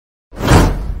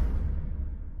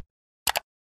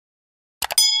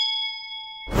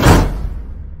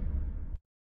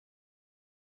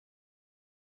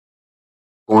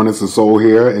On it's the soul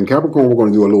here. And Capricorn, we're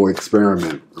going to do a little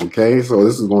experiment. Okay, so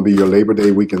this is going to be your Labor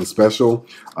Day weekend special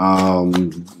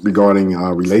regarding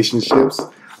relationships.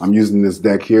 I'm using this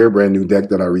deck here, brand new deck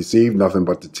that I received, nothing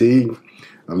but the tea.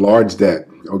 A large deck.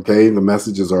 Okay, the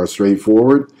messages are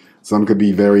straightforward. Some could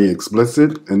be very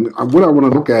explicit. And what I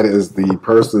want to look at is the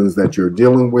persons that you're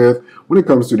dealing with when it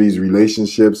comes to these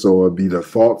relationships. So it'll be the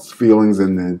thoughts, feelings,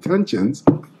 and the intentions,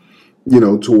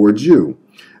 towards you.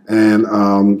 And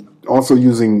also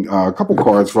using a couple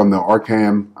cards from the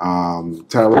ARCANUM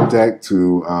tarot deck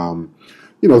to,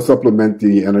 supplement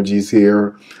the energies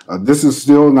here. This is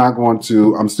still not going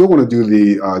to, I'm still going to do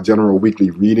the general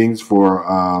weekly readings for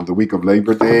the week of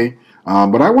Labor Day.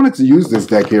 But I wanted to use this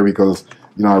deck here because,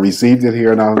 I received it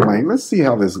here and I was like, let's see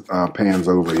how this pans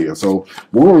over here. So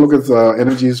we're going to look at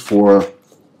energies for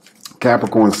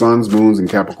Capricorn suns, moons, and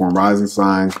Capricorn rising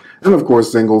signs, and of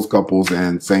course singles, couples,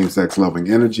 and same-sex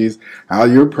loving energies. How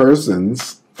your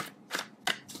person's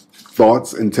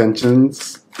thoughts,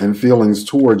 intentions, and feelings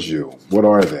towards you. What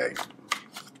are they?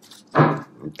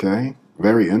 Okay,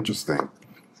 very interesting.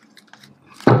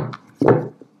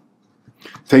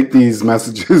 Take these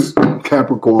messages,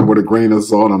 Capricorn, with a grain of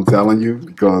salt, I'm telling you,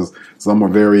 because some are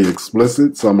very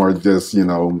explicit, some are just,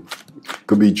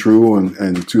 could be true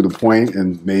and to the point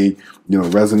and may,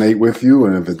 resonate with you.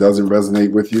 And if it doesn't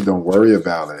resonate with you, don't worry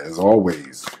about it, as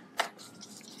always.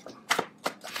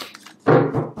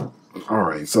 All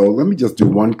right, so let me just do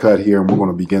one cut here and we're going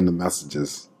to begin the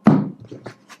messages.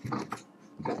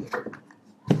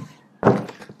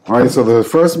 All right, so the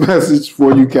first message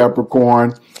for you,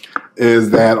 Capricorn,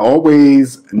 is that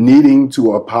always needing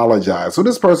to apologize. So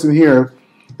this person here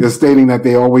is stating that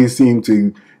they always seem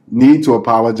to need to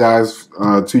apologize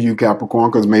to you, Capricorn,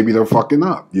 because maybe they're fucking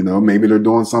up. Maybe they're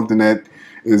doing something that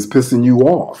is pissing you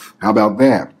off. How about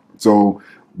that? So,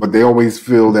 but they always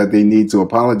feel that they need to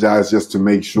apologize just to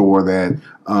make sure that,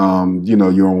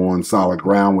 you're on solid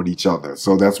ground with each other.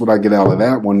 So that's what I get out of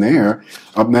that one there.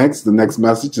 Up next, the next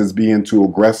message is being too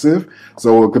aggressive.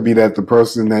 So it could be that the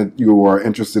person that you are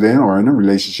interested in or in a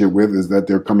relationship with is that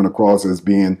they're coming across as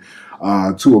being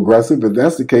too aggressive. If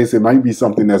that's the case, it might be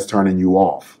something that's turning you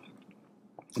off.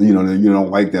 You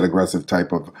don't like that aggressive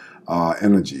type of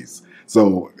energies.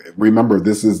 So remember,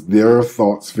 this is their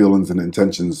thoughts, feelings, and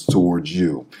intentions towards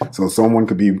you. So someone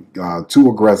could be too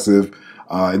aggressive.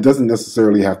 It doesn't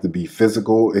necessarily have to be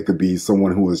physical. It could be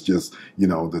someone who is just,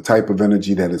 the type of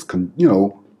energy that is,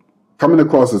 coming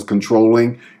across as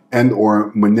controlling and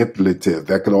or manipulative.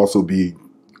 That could also be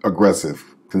aggressive,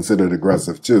 considered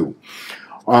aggressive too.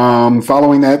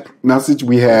 Following that message,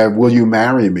 we have, will you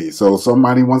marry me? So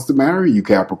somebody wants to marry you,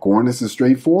 Capricorn. This is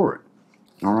straightforward.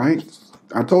 All right.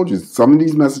 I told you, some of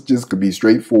these messages could be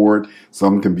straightforward.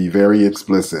 Some can be very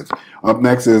explicit. Up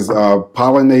next is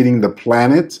pollinating the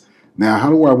planet. Now, how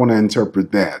do I want to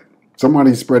interpret that?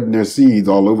 Somebody spreading their seeds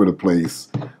all over the place.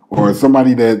 Or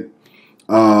somebody that,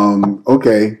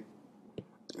 okay,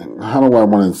 how do I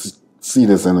want to see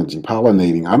this energy?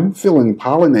 Pollinating. I'm feeling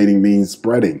pollinating means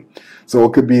spreading. So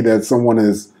it could be that someone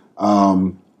is,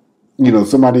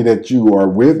 somebody that you are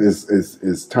with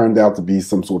is turned out to be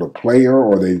some sort of player,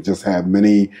 or they just have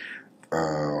many,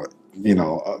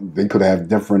 they could have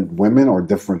different women or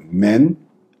different men,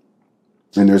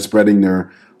 and they're spreading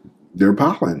their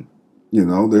pollen,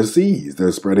 their seeds.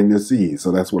 They're spreading their seeds.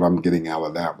 So that's what I'm getting out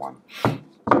of that one.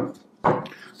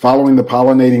 Following the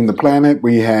pollinating the planet,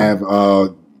 we have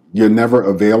you're never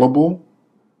available.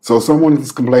 So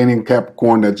someone's complaining,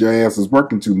 Capricorn, that your ass is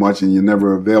working too much and you're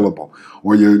never available.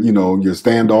 Or you're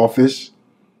standoffish,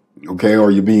 okay, or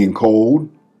you're being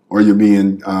cold, or you're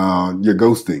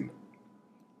ghosting.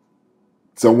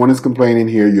 Someone is complaining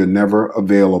here, you're never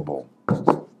available.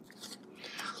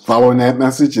 Following that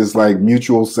message is like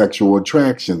mutual sexual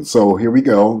attraction. So here we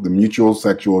go. The mutual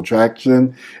sexual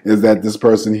attraction is that this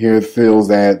person here feels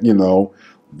that,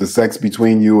 the sex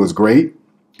between you is great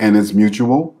and it's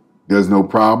mutual. There's no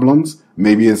problems.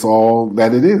 Maybe it's all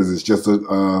that it is. It's just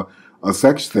a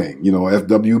sex thing,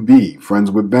 FWB,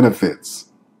 friends with benefits.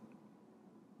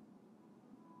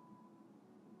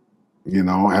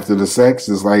 After the sex,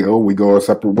 it's like, oh, we go our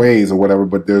separate ways or whatever,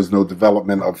 but there's no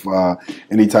development of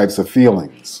any types of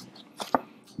feelings.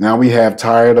 Now we have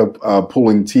tired of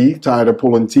pulling teeth. Tired of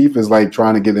pulling teeth is like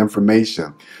trying to get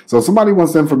information. So somebody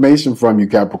wants information from you,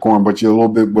 Capricorn, but you're a little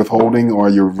bit withholding or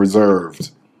you're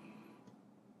reserved.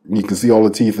 You can see all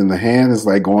the teeth in the hand. It's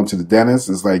like going to the dentist.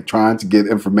 It's like trying to get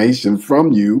information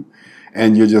from you,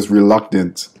 and you're just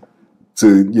reluctant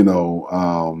to,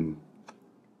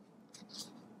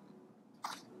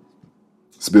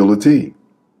 spill the tea.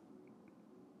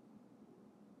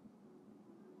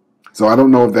 So I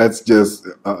don't know if that's just,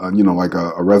 you know, like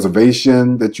a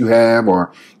reservation that you have,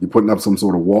 or you're putting up some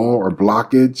sort of wall or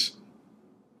blockage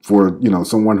for, you know,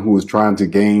 someone who is trying to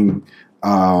gain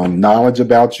knowledge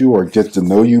about you or get to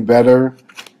know you better.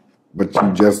 But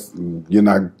you're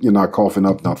not coughing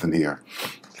up nothing here.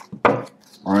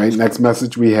 All right, next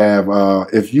message we have,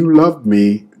 if you love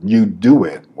me, you do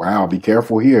it. Wow, be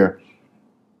careful here.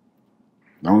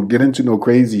 Don't get into no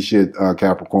crazy shit,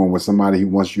 Capricorn, with somebody who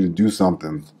wants you to do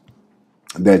something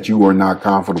that you are not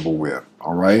comfortable with.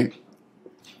 All right.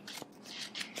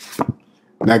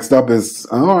 Next up is,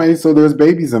 all right, so there's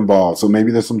babies involved. So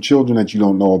maybe there's some children that you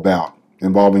don't know about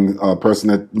involving a person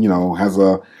that, you know, has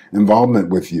a involvement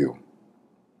with you.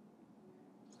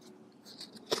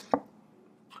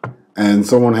 And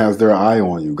someone has their eye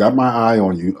on you. Got my eye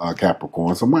on you,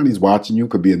 Capricorn. Somebody's watching you.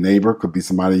 Could be a neighbor. Could be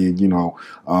somebody, you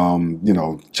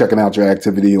know, checking out your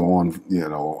activity on, you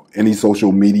know, any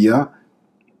social media.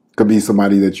 Could be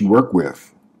somebody that you work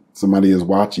with. Somebody is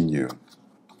watching you.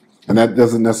 And that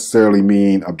doesn't necessarily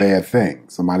mean a bad thing.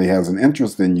 Somebody has an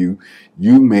interest in you.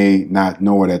 You may not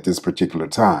know it at this particular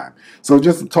time. So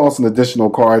just to toss some additional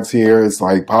cards here. It's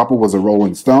like Papa was a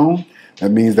Rolling Stone.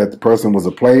 That means that the person was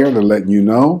a player. They're letting you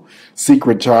know.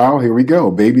 Secret child. Here we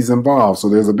go. Baby's involved. So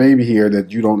there's a baby here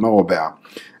that you don't know about.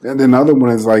 And then the other one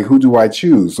is like, who do I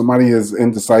choose? Somebody is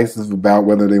indecisive about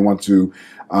whether they want to.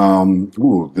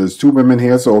 There's two women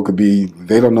here. So it could be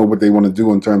they don't know what they want to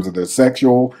do in terms of their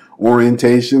sexual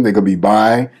orientation. They could be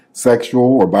bisexual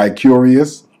or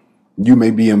bi-curious. You may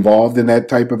be involved in that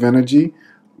type of energy.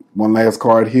 One last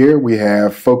card here. We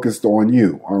have focused on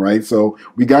you. All right. So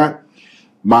we got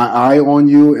my eye on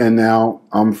you, and now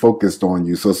I'm focused on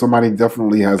you. So somebody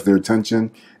definitely has their attention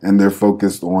and they're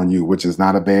focused on you, which is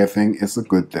not a bad thing. It's a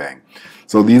good thing.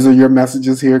 So these are your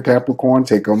messages here, Capricorn.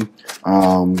 Take them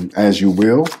as you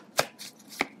will.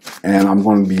 And I'm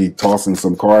going to be tossing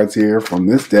some cards here from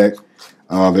this deck.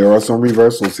 There are some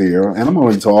reversals here, and I'm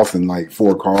only tossing like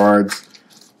 4 cards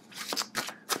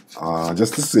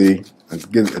just to see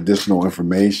and get additional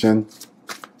information.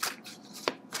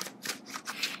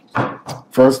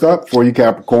 First up, for you,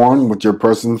 Capricorn, what your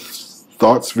person's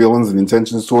thoughts, feelings, and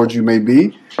intentions towards you may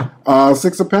be.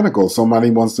 6 of Pentacles. Somebody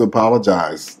wants to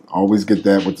apologize. Always get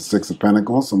that with the 6 of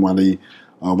Pentacles. Somebody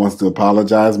wants to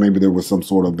apologize. Maybe there was some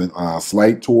sort of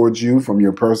slight towards you from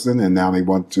your person, and now they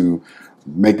want to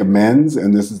make amends,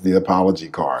 and this is the apology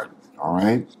card. All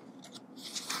right?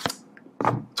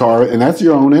 Taurus, and that's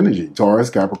your own energy. Taurus,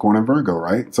 Capricorn, and Virgo,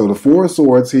 right? So the 4 of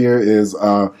Swords here is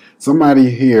somebody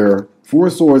here. 4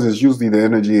 of Swords is usually the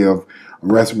energy of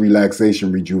rest,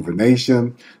 relaxation,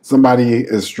 rejuvenation. Somebody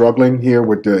is struggling here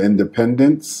with their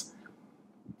independence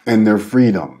and their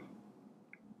freedom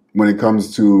when it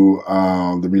comes to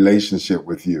the relationship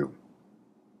with you.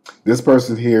 This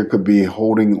person here could be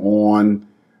holding on,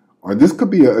 or this could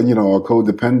be a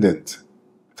codependent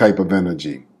type of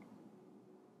energy.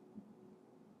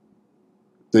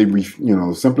 They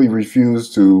simply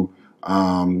refuse to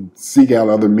seek out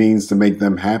other means to make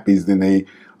them happy. Then they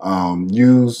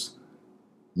use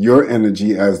your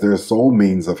energy as their sole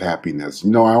means of happiness.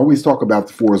 You know, I always talk about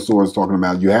the 4 of Swords, talking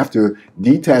about you have to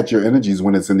detach your energies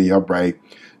when it's in the upright.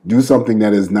 Do something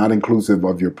that is not inclusive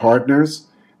of your partners,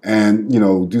 and, you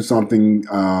know, do something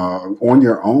on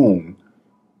your own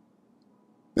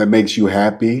that makes you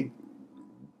happy.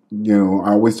 You know,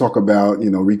 I always talk about,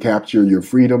 recapture your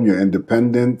freedom, your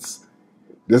independence.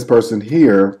 This person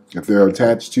here, if they're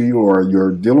attached to you or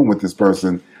you're dealing with this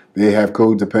person, they have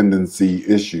codependency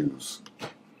issues.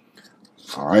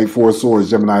 All right, 4 of Swords,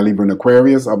 Gemini, Libra, and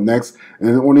Aquarius up next.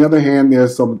 And on the other hand,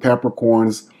 there's some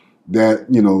Capricorns that,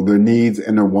 their needs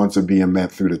and their wants are being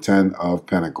met through the 10 of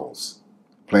Pentacles.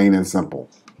 Plain and simple.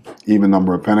 Even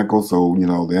number of Pentacles, so,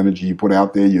 the energy you put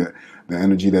out there, the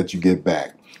energy that you get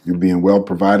back. You're being well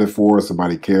provided for.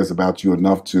 Somebody cares about you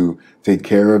enough to take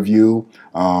care of you,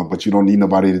 but you don't need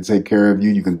nobody to take care of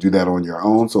you. You can do that on your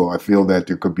own. So I feel that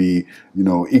there could be,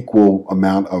 equal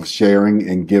amount of sharing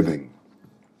and giving.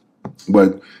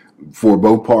 But for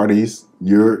both parties,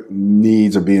 your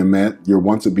needs are being met, your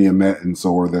wants are being met, and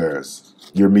so are theirs.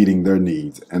 You're meeting their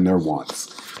needs and their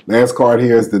wants. Last card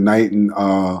here is the Knight in,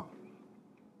 the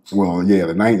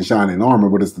Knight in Shining Armor,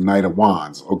 but it's the Knight of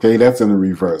Wands. Okay, that's in the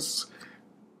reverse.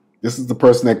 This is the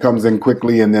person that comes in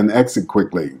quickly and then exit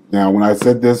quickly. Now, when I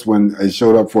said this, when it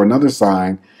showed up for another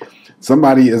sign,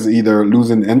 somebody is either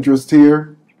losing interest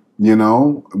here,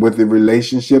 with the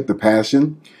relationship, the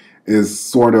passion is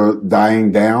sort of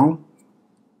dying down.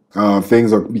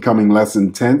 Things are becoming less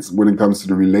intense when it comes to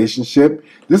the relationship.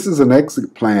 This is an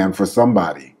exit plan for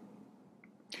somebody.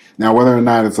 Now, whether or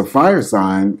not it's a fire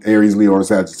sign, Aries, Leo, or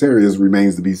Sagittarius,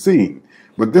 remains to be seen.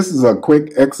 But this is a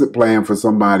quick exit plan for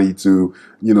somebody to,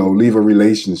 leave a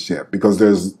relationship because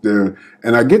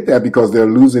and I get that because they're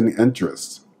losing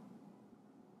interest.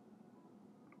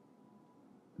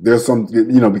 There's some,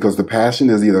 because the passion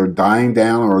is either dying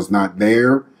down or is not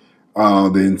there.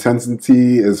 The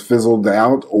intensity is fizzled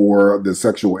out, or the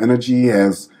sexual energy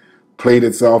has played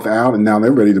itself out, and now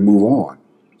they're ready to move on.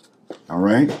 All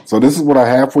right. So this is what I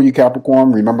have for you,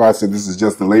 Capricorn. Remember, I said this is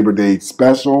just the Labor Day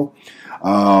special.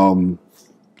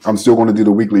 I'm still going to do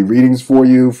the weekly readings for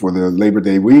you for the Labor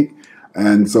Day week.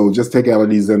 And so just take out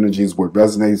of these energies what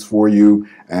resonates for you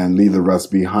and leave the rest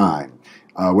behind.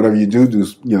 Whatever you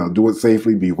do it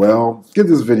safely, be well. Give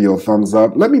this video a thumbs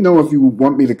up. Let me know if you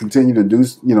want me to continue to do,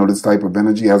 this type of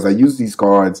energy. As I use these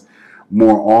cards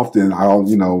more often,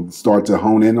 I'll, start to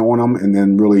hone in on them and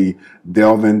then really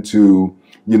delve into,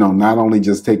 not only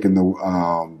just taking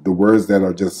the words that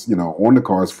are just, on the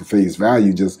cards for face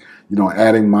value, just,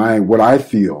 adding what I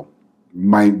feel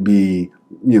might be,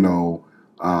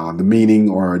 the meaning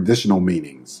or additional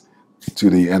meanings to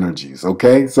the energies.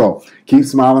 Okay, so keep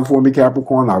smiling for me,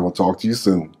 Capricorn. I will talk to you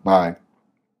soon. Bye.